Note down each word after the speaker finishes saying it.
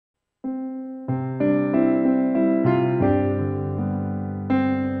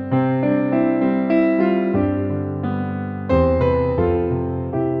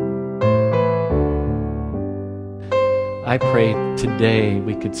I pray today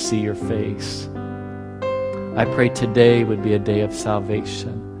we could see your face. I pray today would be a day of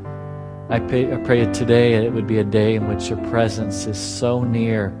salvation. I pray today it would be a day in which your presence is so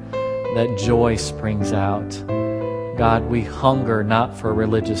near that joy springs out. God, we hunger not for a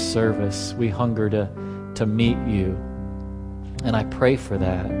religious service. We hunger to meet you. And I pray for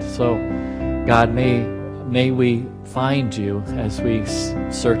that. So, God, may we find you as we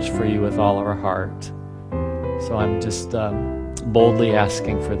search for you with all our heart. So I'm just boldly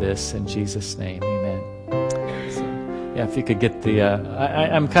asking for this in Jesus' name. Amen. So, yeah, if you could get the...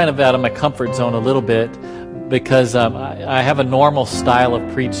 I'm kind of out of my comfort zone a little bit because I have a normal style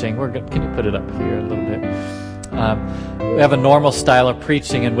of preaching. Can you put it up here a little bit? We have a normal style of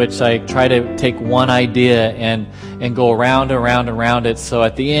preaching in which I try to take one idea and go around and around and around it. So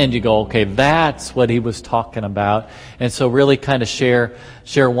at the end you go, okay, that's what he was talking about. And so really kind of share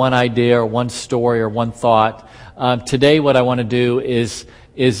one idea or one story or one thought. Today what I want to do is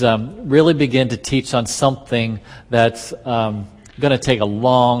really begin to teach on something that's going to take a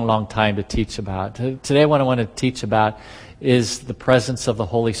long, long time to teach about. Today what I want to teach about is the presence of the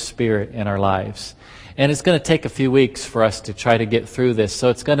Holy Spirit in our lives. And it's going to take a few weeks for us to try to get through this. So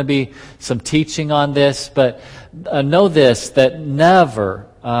it's going to be some teaching on this. But know this, that never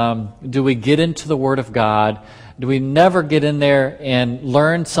do we get into the Word of God, do we never get in there and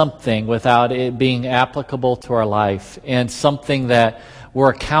learn something without it being applicable to our life and something that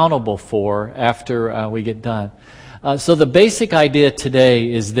we're accountable for after we get done. So the basic idea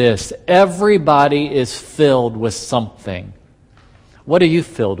today is this. Everybody is filled with something. What are you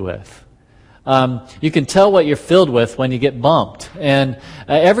filled with? You can tell what you're filled with when you get bumped. And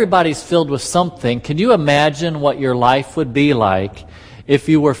everybody's filled with something. Can you imagine what your life would be like if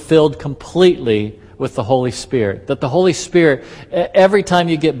you were filled completely with the Holy Spirit? That the Holy Spirit, every time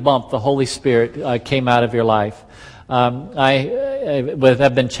you get bumped, the Holy Spirit came out of your life. I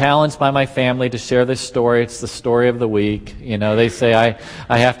have been challenged by my family to share this story. It's the story of the week. You know, they say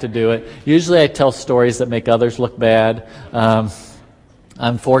I have to do it. Usually I tell stories that make others look bad.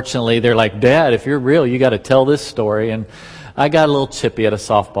 Unfortunately, they're like, Dad, if you're real, you got to tell this story. And I got a little chippy at a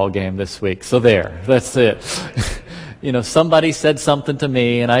softball game this week. So that's it. You know, somebody said something to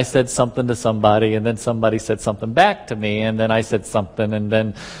me, and I said something to somebody, and then somebody said something back to me, and then I said something, and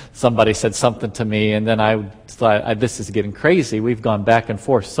then somebody said something to me, and then I thought, this is getting crazy. We've gone back and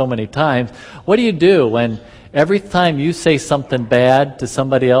forth so many times. What do you do when every time you say something bad to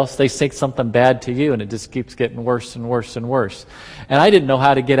somebody else, they say something bad to you, and it just keeps getting worse and worse and worse? And I didn't know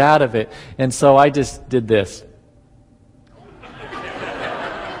how to get out of it, and so I just did this.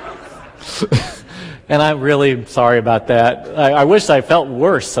 And I'm really sorry about that. I wish I felt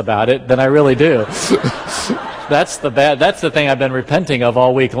worse about it than I really do. That's the thing I've been repenting of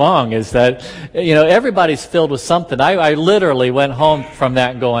all week long, is that, you know, everybody's filled with something. I literally went home from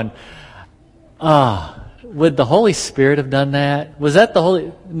that going, would the Holy Spirit have done that? Was that the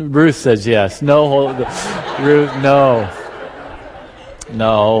Holy... Ruth says yes. No, Ruth, no.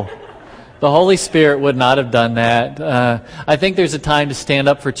 No. The Holy Spirit would not have done that. I think there's a time to stand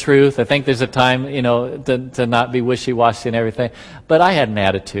up for truth. I think there's a time, you know, to not be wishy-washy and everything. But I had an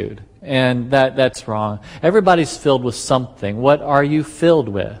attitude, and that's wrong. Everybody's filled with something. What are you filled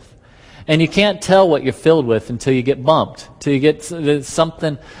with? And you can't tell what you're filled with until you get bumped, till you get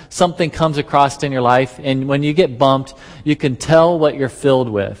something comes across in your life, and when you get bumped, you can tell what you're filled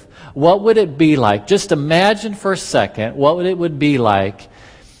with. What would it be like? Just imagine for a second what it would be like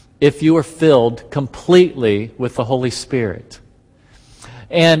if you were filled completely with the Holy Spirit.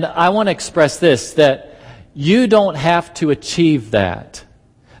 And I want to express this, that you don't have to achieve that.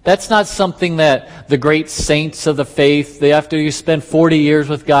 That's not something that the great saints of the faith, after you spend 40 years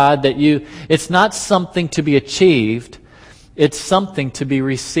with God, it's not something to be achieved, it's something to be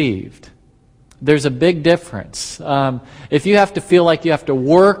received. There's a big difference. If you have to feel like you have to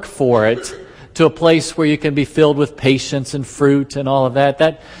work for it to a place where you can be filled with patience and fruit and all of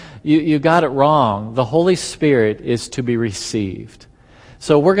that, you got it wrong. The Holy Spirit is to be received.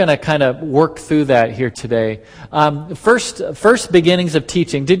 So we're going to kind of work through that here today. First beginnings of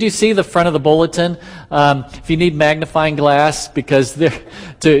teaching. Did you see the front of the bulletin? If you need magnifying glass, because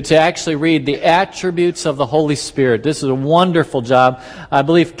to actually read the attributes of the Holy Spirit. This is a wonderful job. I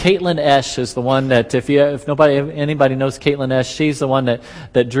believe Caitlin Esch is the one that, if anybody knows Caitlin Esch, she's the one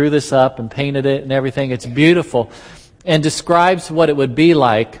that drew this up and painted it and everything. It's beautiful and describes what it would be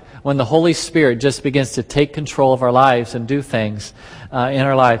like when the Holy Spirit just begins to take control of our lives and do things in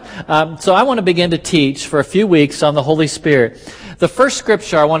our life. So I want to begin to teach for a few weeks on the Holy Spirit. The first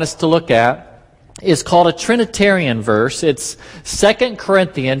scripture I want us to look at is called a Trinitarian verse. It's 2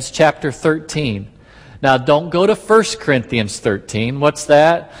 Corinthians chapter 13. Now, don't go to 1 Corinthians 13. What's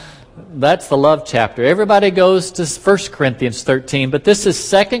that? That's the love chapter. Everybody goes to 1 Corinthians 13, but this is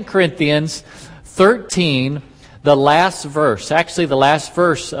 2 Corinthians 13, the last verse. Actually, the last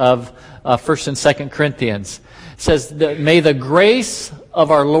verse of 1 and 2 Corinthians. It says, that, may the grace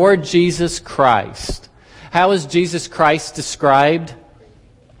of our Lord Jesus Christ. How is Jesus Christ described?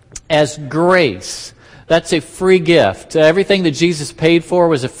 As grace. That's a free gift. Everything that Jesus paid for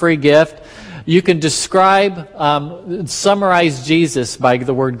was a free gift. You can describe, summarize Jesus by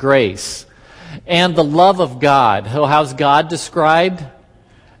the word grace. And the love of God. How's God described?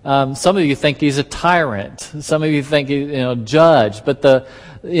 Some of you think He's a tyrant. Some of you think judge. But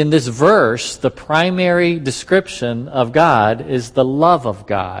in this verse, the primary description of God is the love of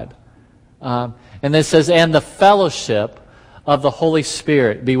God. And it says, and the fellowship of the Holy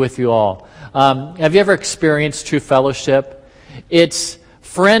Spirit be with you all. Have you ever experienced true fellowship? It's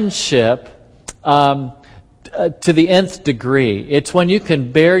friendship to the nth degree. It's when you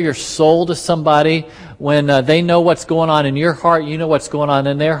can bare your soul to somebody, when they know what's going on in your heart, you know what's going on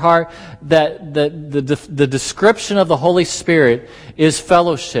in their heart. That the description of the Holy Spirit is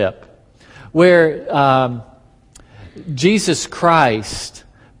fellowship, where Jesus Christ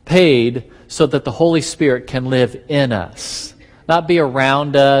paid so that the Holy Spirit can live in us. Not be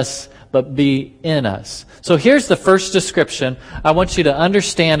around us, but be in us. So here's the first description I want you to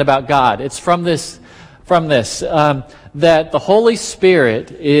understand about God. It's from this, that the Holy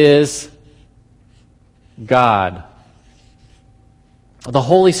Spirit is God. The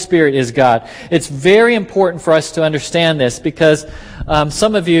Holy Spirit is God. It's very important for us to understand this because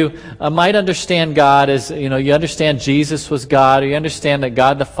some of you might understand God as, you understand Jesus was God, or you understand that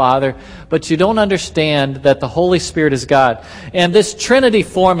God the Father, but you don't understand that the Holy Spirit is God. And this Trinity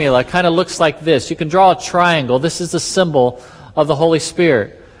formula kind of looks like this. You can draw a triangle. This is the symbol of the Holy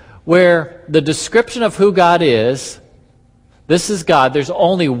Spirit, where the description of who God is, this is God. There's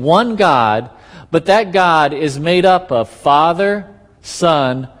only one God, but that God is made up of Father,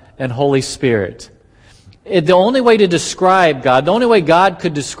 Son, and Holy Spirit. The only way to describe God, the only way God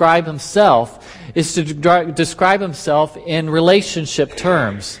could describe Himself is to describe Himself in relationship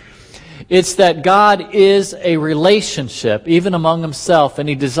terms. It's that God is a relationship, even among Himself, and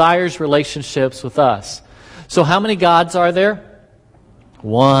He desires relationships with us. So how many gods are there?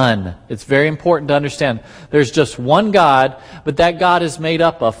 One. It's very important to understand. There's just one God, but that God is made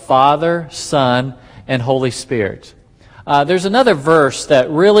up of Father, Son, and Holy Spirit. There's another verse that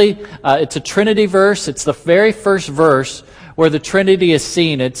really, it's a Trinity verse. It's the very first verse where the Trinity is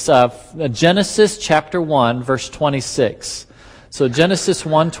seen. It's Genesis chapter 1, verse 26. So Genesis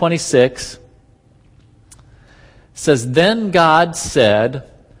 1:26 says, then God said,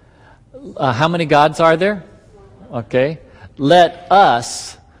 how many gods are there? Okay. Let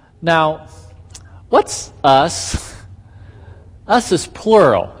us. Now, what's us? Us is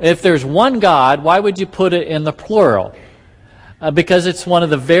plural. If there's one God, why would you put it in the plural? Because it's one of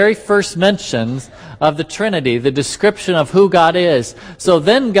the very first mentions of the Trinity, the description of who God is. So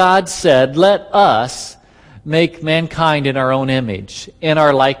then God said, let us make mankind in our own image, in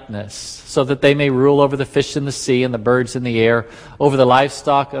our likeness, so that they may rule over the fish in the sea and the birds in the air, over the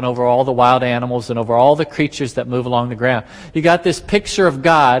livestock and over all the wild animals and over all the creatures that move along the ground. You got this picture of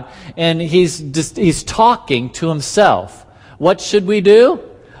God, and he's talking to Himself. What should we do?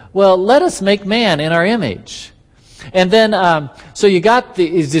 Well, let us make man in our image. And then, so you got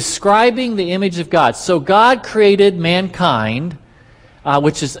is describing the image of God. So God created mankind,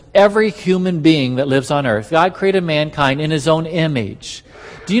 which is every human being that lives on earth. God created mankind in His own image.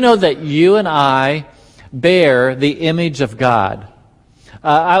 Do you know that you and I bear the image of God?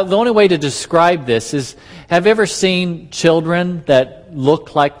 The only way to describe this is, have you ever seen children that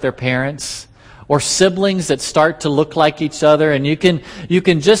look like their parents? Or siblings that start to look like each other, and you can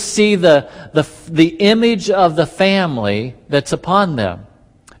just see the image of the family that's upon them,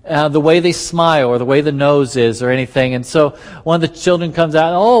 the way they smile or the way the nose is or anything. And so one of the children comes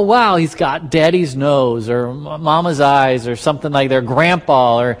out, oh wow, he's got daddy's nose or mama's eyes or something like their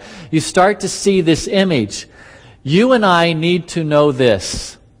grandpa. Or you start to see this image. You and I need to know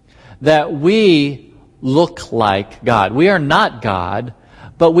this, that we look like God. We are not God,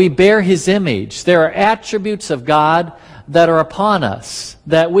 but we bear His image. There are attributes of God that are upon us,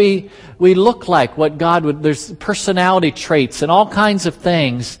 that we look like what God would. There's personality traits and all kinds of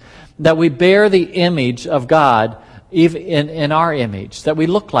things that we bear the image of God, even in our image, that we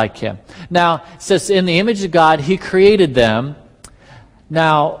look like Him. Now, it says in the image of God, He created them.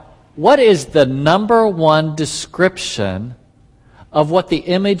 Now, what is the number one description of what the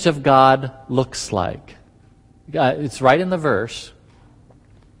image of God looks like? It's right in the verse.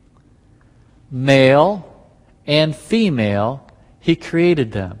 male and female, He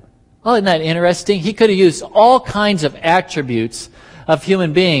created them. Oh, isn't that interesting? He could have used all kinds of attributes of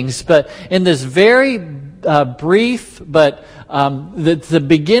human beings, but in this very brief, but the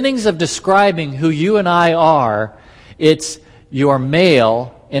beginnings of describing who you and I are, it's you are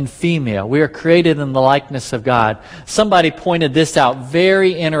male and female. We are created in the likeness of God. Somebody pointed this out,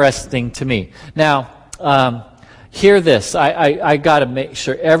 very interesting to me. Now, hear this. I got to make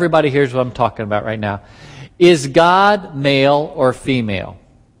sure everybody hears what I'm talking about right now. Is God male or female?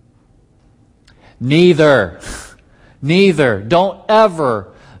 Neither. Neither. Don't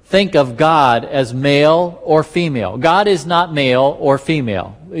ever think of God as male or female. God is not male or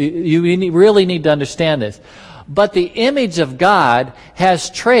female. You really need to understand this. But the image of God has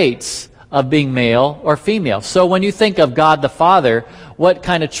traits of being male or female. So when you think of God the Father, what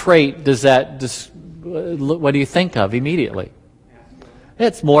kind of trait does that, what do you think of immediately?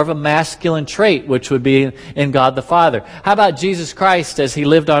 It's more of a masculine trait, which would be in God the Father. How about Jesus Christ as He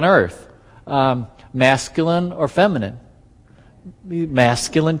lived on earth? Masculine or feminine?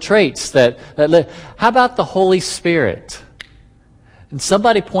 Masculine traits. How about the Holy Spirit? And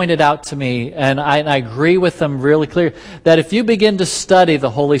somebody pointed out to me, and I agree with them really clear, that if you begin to study the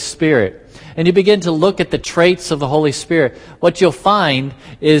Holy Spirit, and you begin to look at the traits of the Holy Spirit, what you'll find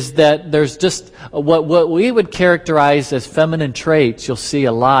is that there's just what we would characterize as feminine traits, you'll see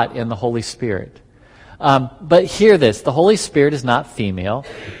a lot in the Holy Spirit. But hear this, the Holy Spirit is not female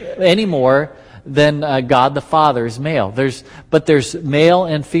any more than God the Father is male. But there's male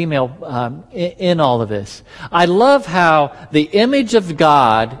and female in all of this. I love how the image of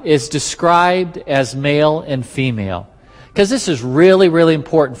God is described as male and female, because this is really, really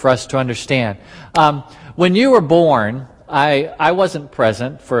important for us to understand. When you were born, I wasn't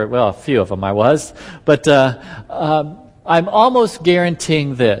present for, well, a few of them I was, but I'm almost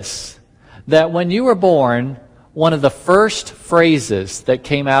guaranteeing this, that when you were born, one of the first phrases that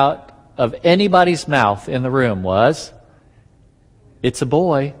came out of anybody's mouth in the room was, "It's a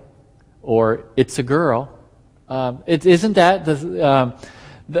boy," or "It's a girl." Isn't that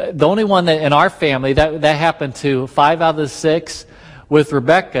the only one that in our family that happened to 5 out of the 6? With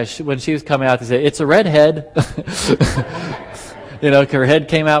Rebecca, when she was coming out, they said, "It's a redhead." You know, her head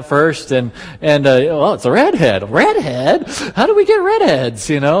came out first, and oh, it's a redhead. Redhead? How do we get redheads?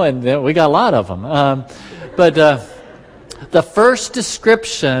 You know, and we got a lot of them. But the first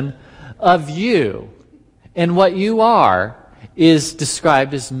description of you and what you are is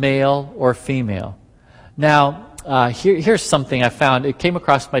described as male or female. Now, here's something I found. It came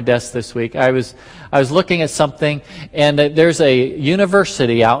across my desk this week. I was looking at something, and there's a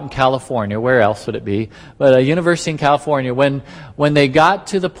university out in California. Where else would it be? But a university in California. When they got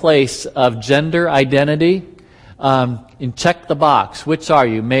to the place of gender identity, and check the box. Which are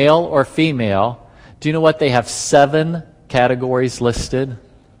you, male or female? Do you know what? They have 7 categories listed.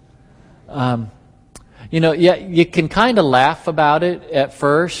 You know, yeah, you can kind of laugh about it at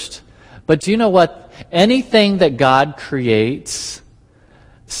first, but do you know what? Anything that God creates,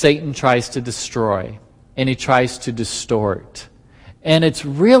 Satan tries to destroy, and he tries to distort. And it's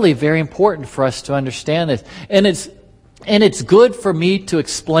really very important for us to understand this. And it's good for me to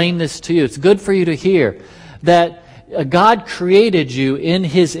explain this to you. It's good for you to hear that God created you in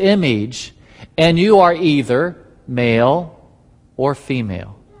His image, and you are either male or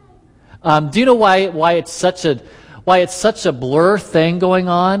female. Do you know why it's such a blur thing going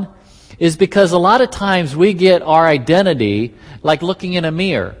on? Is because a lot of times we get our identity like looking in a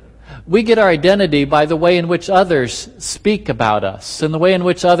mirror. We get our identity by the way in which others speak about us and the way in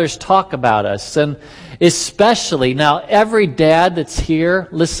which others talk about us. And especially, now every dad that's here,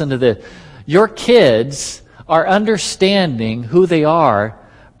 listen to this. Your kids are understanding who they are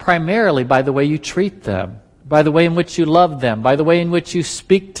primarily by the way you treat them, by the way in which you love them, by the way in which you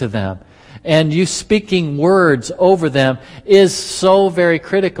speak to them. And you speaking words over them is so very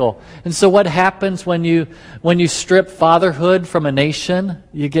critical. And so what happens when you strip fatherhood from a nation?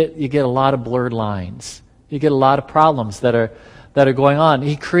 You get a lot of blurred lines. You get a lot of problems that are going on.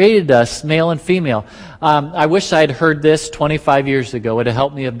 He created us male and female. I wish I had heard this 25 years ago. It would have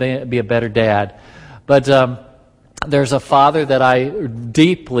helped me be a better dad. But there's a father that I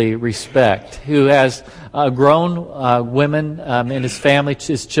deeply respect who has grown women in his family,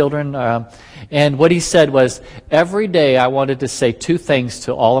 his children. And what he said was, every day I wanted to say 2 things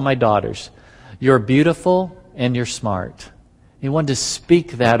to all of my daughters. You're beautiful and you're smart. He wanted to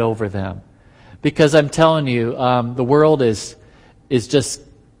speak that over them. Because I'm telling you, the world is just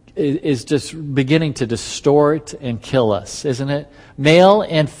beginning to distort and kill us, isn't it? Male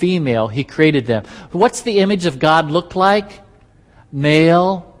and female, He created them. What's the image of God look like?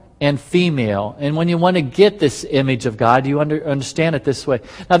 Male and female. And when you want to get this image of God, you understand it this way.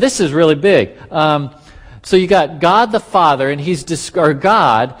 Now, this is really big. So you got God the Father, and He's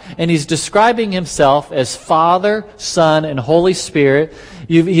describing Himself as Father, Son, and Holy Spirit.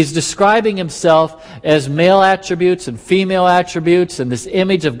 He's describing Himself as male attributes and female attributes, and this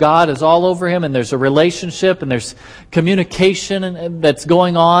image of God is all over Him, and there's a relationship, and there's communication that's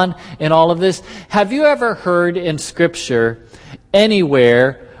going on in all of this. Have you ever heard in Scripture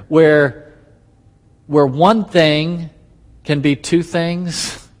anywhere where one thing can be two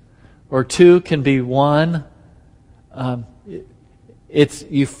things? Or two can be one?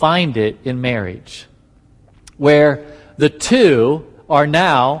 You find it in marriage, where the two are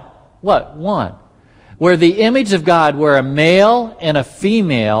now, what? One. Where the image of God, where a male and a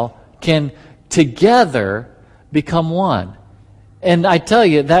female can together become one. And I tell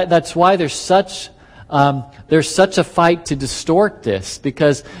you, that's why there's such a fight to distort this,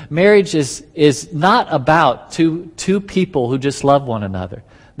 because marriage is not about two people who just love one another.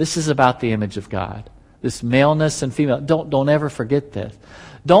 This is about the image of God. This maleness and female. Don't ever forget this.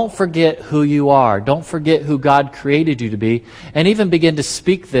 Don't forget who you are. Don't forget who God created you to be. And even begin to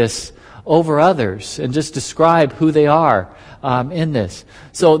speak this over others and just describe who they are in this.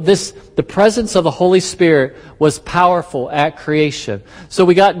 So the presence of the Holy Spirit was powerful at creation. So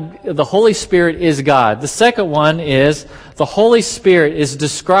we got the Holy Spirit is God. The second one is the Holy Spirit is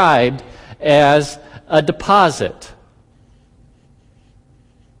described as a deposit.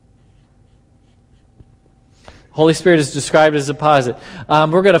 Holy Spirit is described as a deposit.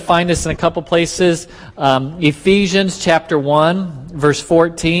 We're going to find this in a couple places. Ephesians chapter 1, verse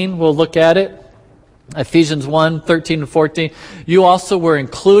 14. We'll look at it. Ephesians 1, 13 and 14. You also were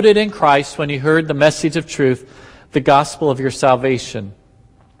included in Christ when you heard the message of truth, the gospel of your salvation.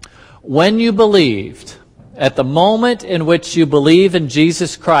 When you believed, at the moment in which you believe in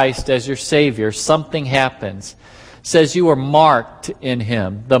Jesus Christ as your Savior, something happens. It says you were marked in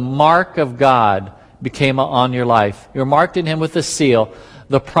Him. The mark of God became on your life. You're marked in Him with a seal,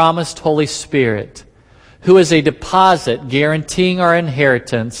 the promised Holy Spirit, who is a deposit guaranteeing our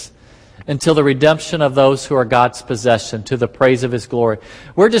inheritance until the redemption of those who are God's possession, to the praise of His glory.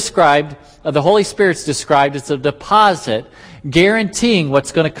 The Holy Spirit's described as a deposit guaranteeing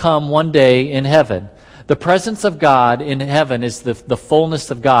what's going to come one day in heaven. The presence of God in heaven is the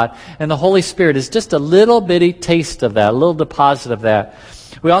fullness of God, and the Holy Spirit is just a little bitty taste of that, a little deposit of that.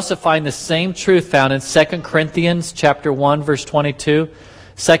 We also find the same truth found in 2 Corinthians chapter 1, verse 22.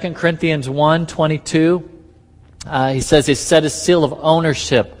 2 Corinthians 1, 22. He says He set a seal of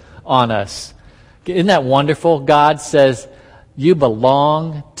ownership on us. Isn't that wonderful? God says, you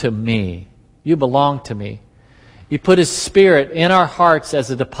belong to me. You belong to me. He put His Spirit in our hearts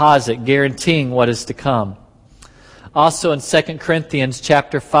as a deposit, guaranteeing what is to come. Also in 2 Corinthians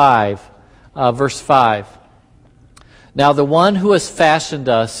chapter 5, verse 5. Now the one who has fashioned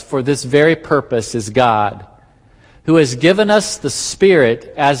us for this very purpose is God, who has given us the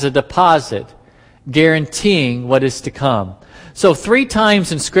Spirit as a deposit, guaranteeing what is to come. So 3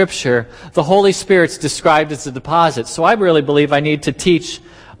 times in Scripture, the Holy Spirit's described as a deposit. So I really believe I need to teach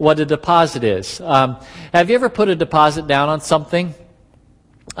what a deposit is. Have you ever put a deposit down on something?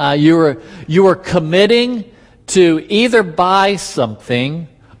 You were committing to either buy something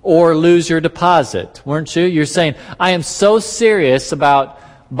or lose your deposit, weren't you? You're saying, I am so serious about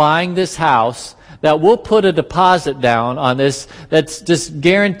buying this house that we'll put a deposit down on this that's just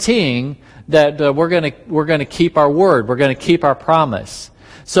guaranteeing that we're going to keep our word. We're going to keep our promise.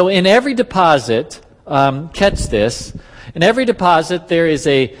 So in every deposit, catch this, in every deposit there is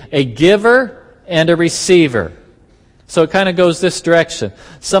a giver and a receiver. So it kind of goes this direction.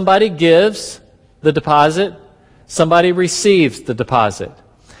 Somebody gives the deposit, somebody receives the deposit.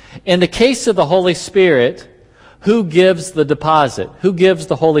 In the case of the Holy Spirit, who gives the deposit? Who gives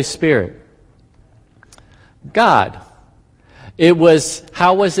the Holy Spirit? God.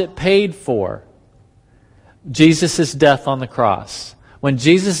 How was it paid for? Jesus' death on the cross. When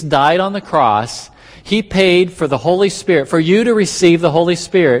Jesus died on the cross, He paid for the Holy Spirit, for you to receive the Holy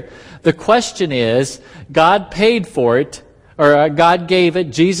Spirit. The question is, God paid for it, or God gave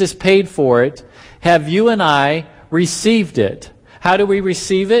it, Jesus paid for it. Have you and I received it? How do we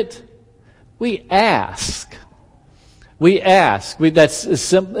receive it? We ask. We ask. We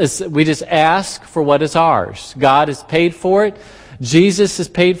just ask for what is ours. God has paid for it. Jesus has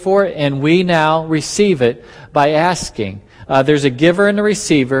paid for it, and we now receive it by asking. There's a giver and a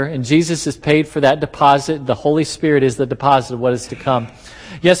receiver, and Jesus has paid for that deposit. The Holy Spirit is the deposit of what is to come.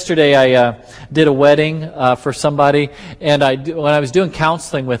 Yesterday, I did a wedding for somebody, and when I was doing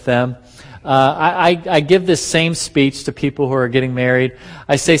counseling with them, I give this same speech to people who are getting married.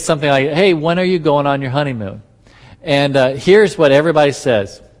 I say something like, hey, when are you going on your honeymoon? And here's what everybody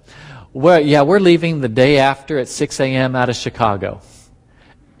says. We're leaving the day after at 6 a.m. out of Chicago.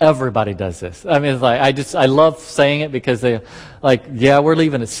 Everybody does this. I mean, it's like, I love saying it because we're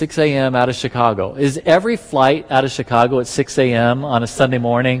leaving at 6 a.m. out of Chicago. Is every flight out of Chicago at 6 a.m. on a Sunday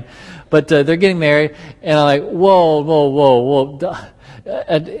morning? But they're getting married, and I'm like, whoa.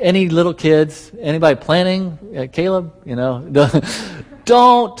 Any little kids? Anybody planning? Caleb?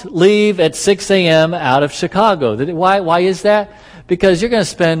 Don't leave at 6 a.m. out of Chicago. Why is that? Because you're going to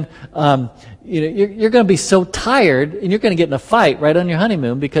spend, you're going to be so tired, and you're going to get in a fight right on your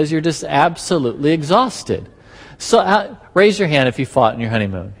honeymoon because you're just absolutely exhausted. So raise your hand if you fought on your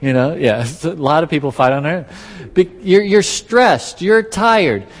honeymoon. Yeah, a lot of people fight on their honeymoon. You're stressed. You're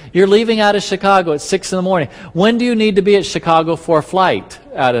tired. You're leaving out of Chicago at 6 in the morning. When do you need to be at Chicago for a flight?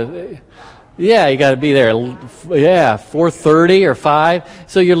 You got to be there. 4:30 or 5.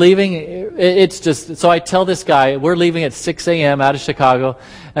 So you're leaving. It's just, so I tell this guy, we're leaving at 6 a.m. out of Chicago.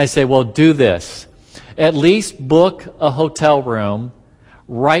 And I say, well, do this. At least book a hotel room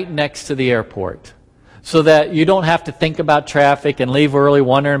right next to the airport, so that you don't have to think about traffic and leave early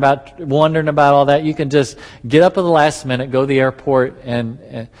wondering about all that. You can just get up at the last minute, go to the airport, and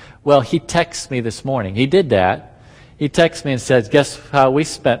he texted me this morning. He did that. He texted me and said, guess how we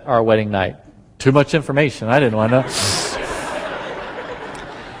spent our wedding night? Too much information. I didn't want to know.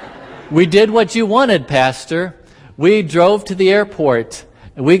 We did what you wanted, Pastor. We drove to the airport,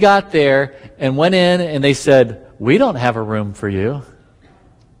 and we got there and went in, and they said, we don't have a room for you.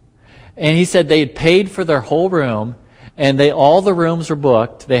 And he said they had paid for their whole room, and all the rooms were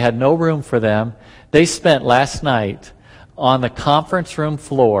booked. They had no room for them. They spent last night on the conference room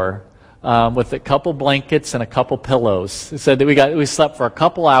floor with a couple blankets and a couple pillows. He said that we slept for a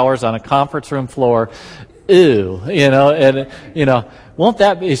couple hours on a conference room floor. Ew, won't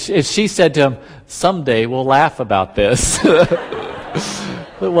that be? If she said to him, someday we'll laugh about this.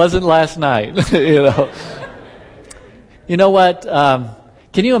 It wasn't last night. You know what?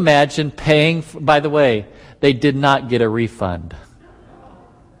 Can you imagine paying? By the way, they did not get a refund.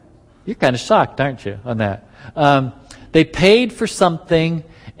 You're kind of shocked, aren't you, on that? They paid for something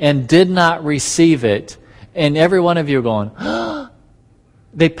and did not receive it. And every one of you are going,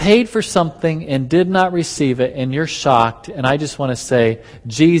 they paid for something and did not receive it, and you're shocked. And I just want to say,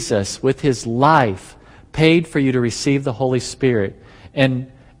 Jesus, with his life, paid for you to receive the Holy Spirit. And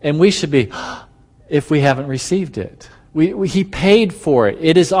we should be, if we haven't received it. He paid for it.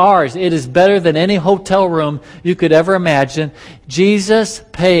 It is ours. It is better than any hotel room you could ever imagine. Jesus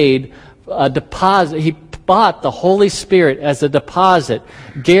paid a deposit. He bought the Holy Spirit as a deposit,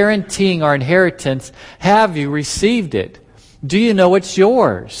 guaranteeing our inheritance. Have you received it? Do you know it's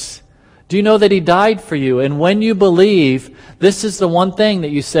yours? Do you know that he died for you? And when you believe, this is the one thing that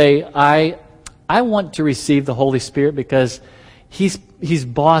you say, I want to receive the Holy Spirit because he's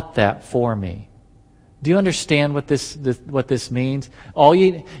bought that for me. Do you understand what this means?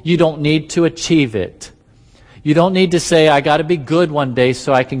 You don't need to achieve it. You don't need to say, I got to be good one day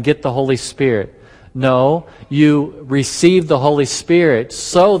so I can get the Holy Spirit. No, you receive the Holy Spirit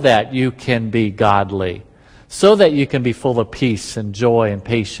so that you can be godly, so that you can be full of peace and joy and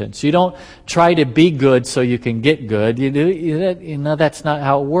patience. You don't try to be good so you can get good. That's not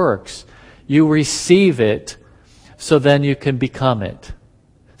how it works. You receive it so then you can become it.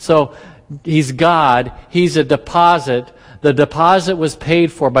 So he's God. He's a deposit. The deposit was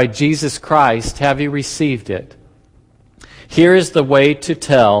paid for by Jesus Christ. Have you received it? Here is the way to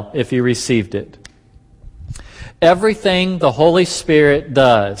tell if you received it. Everything the Holy Spirit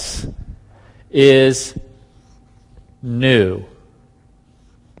does is new.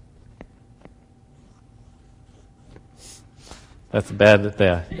 That's bad.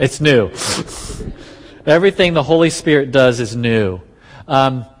 It's new. Everything the Holy Spirit does is new.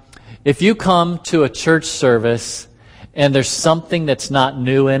 If you come to a church service and there's something that's not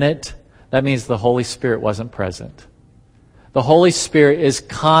new in it, that means the Holy Spirit wasn't present. The Holy Spirit is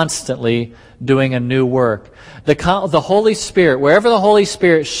constantly doing a new work. The Holy Spirit, wherever the Holy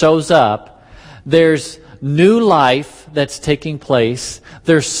Spirit shows up, there's new life that's taking place.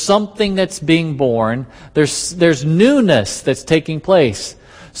 There's something that's being born. There's newness that's taking place.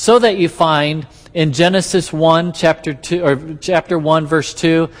 So that you find in Genesis 1, chapter 1, verse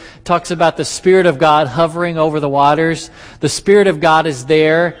 2, talks about the Spirit of God hovering over the waters. The Spirit of God is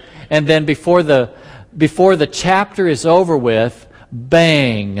there, and then before the chapter is over with,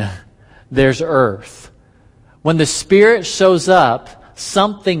 bang, there's earth. When the Spirit shows up,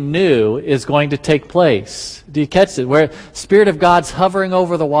 something new is going to take place. Do you catch it? Where Spirit of God's hovering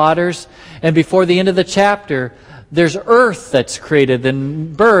over the waters, and before the end of the chapter, there's earth that's created,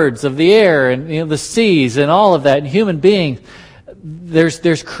 and birds of the air, and the seas, and all of that, and human beings.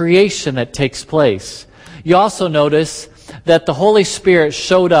 There's creation that takes place. You also notice that the Holy Spirit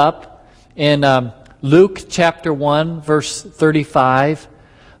showed up in Luke chapter 1, verse 35.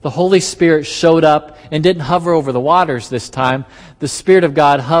 The Holy Spirit showed up and didn't hover over the waters this time. The Spirit of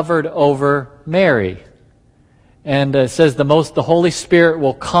God hovered over Mary. And it says the Holy Spirit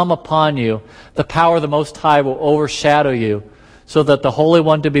will come upon you. The power of the Most High will overshadow you, so that the Holy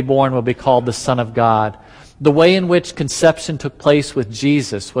One to be born will be called the Son of God. The way in which conception took place with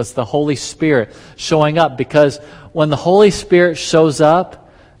Jesus was the Holy Spirit showing up, because when the Holy Spirit shows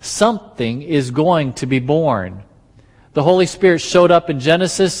up, something is going to be born. The Holy Spirit showed up in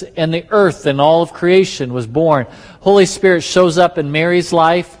Genesis, and the earth and all of creation was born. Holy Spirit shows up in Mary's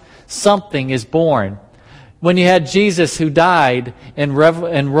life, something is born. When you had Jesus who died in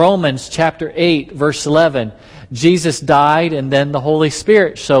Romans chapter 8, verse 11, Jesus died and then the Holy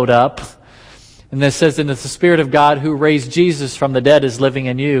Spirit showed up. And this says, and it's the Spirit of God who raised Jesus from the dead is living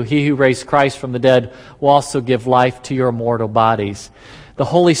in you. He who raised Christ from the dead will also give life to your mortal bodies. The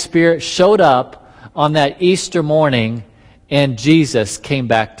Holy Spirit showed up on that Easter morning, and Jesus came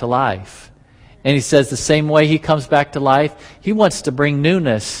back to life. And he says the same way he comes back to life, he wants to bring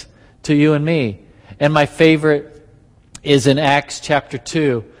newness to you and me. And my favorite is in Acts chapter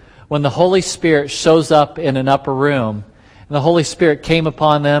 2, when the Holy Spirit shows up in an upper room. And the Holy Spirit came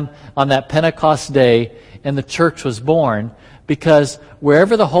upon them on that Pentecost day, and the church was born. Because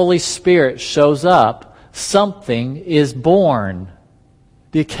wherever the Holy Spirit shows up, something is born.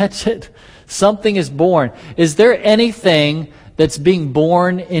 Do you catch it? Something is born. Is there anything that's being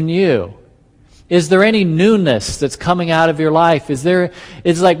born in you? Is there any newness that's coming out of your life?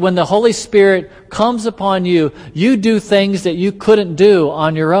 It's like when the Holy Spirit comes upon you, you do things that you couldn't do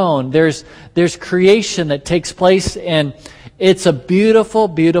on your own. There's creation that takes place, and it's a beautiful,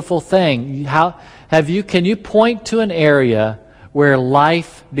 beautiful thing. Can you point to an area where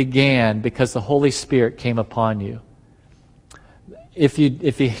life began because the Holy Spirit came upon you? If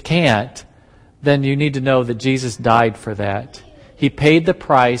you can't, then you need to know that Jesus died for that. He paid the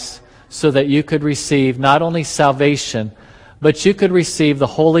price so that you could receive not only salvation, but you could receive the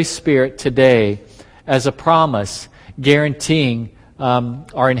Holy Spirit today as a promise, guaranteeing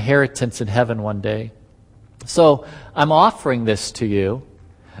our inheritance in heaven one day. So I'm offering this to you.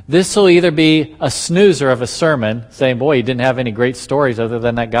 This will either be a snoozer of a sermon, saying, boy, you didn't have any great stories other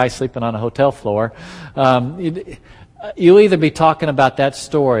than that guy sleeping on a hotel floor. You'll either be talking about that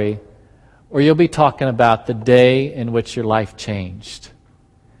story, or you'll be talking about the day in which your life changed.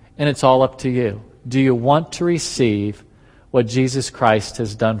 And it's all up to you. Do you want to receive what Jesus Christ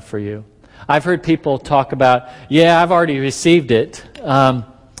has done for you? I've heard people talk about, yeah, I've already received it.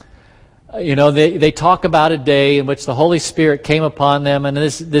 They talk about a day in which the Holy Spirit came upon them, and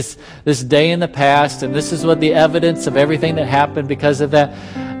this day in the past, and this is what the evidence of everything that happened because of that.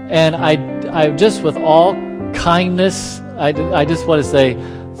 And I just, with all kindness, I just want to say,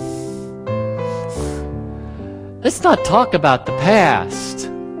 let's not talk about the past.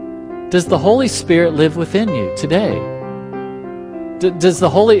 Does the Holy Spirit live within you today? Is the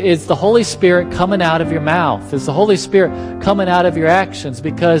Holy Spirit coming out of your mouth? Is the Holy Spirit coming out of your actions?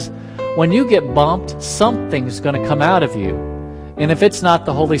 Because when you get bumped, something's going to come out of you. And if it's not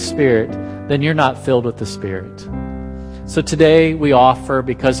the Holy Spirit, then you're not filled with the Spirit. So today we offer,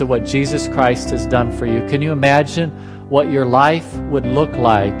 because of what Jesus Christ has done for you, can you imagine what your life would look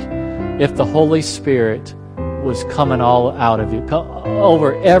like if the Holy Spirit was coming all out of you,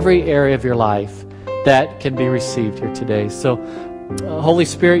 over every area of your life? That can be received here today. So, Holy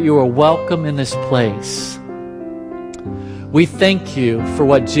Spirit, you are welcome in this place. We thank you for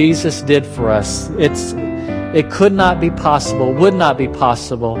what Jesus did for us. It could not be possible, would not be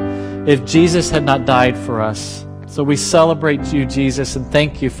possible, if Jesus had not died for us. So we celebrate you, Jesus, and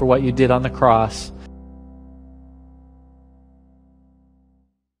thank you for what you did on the cross.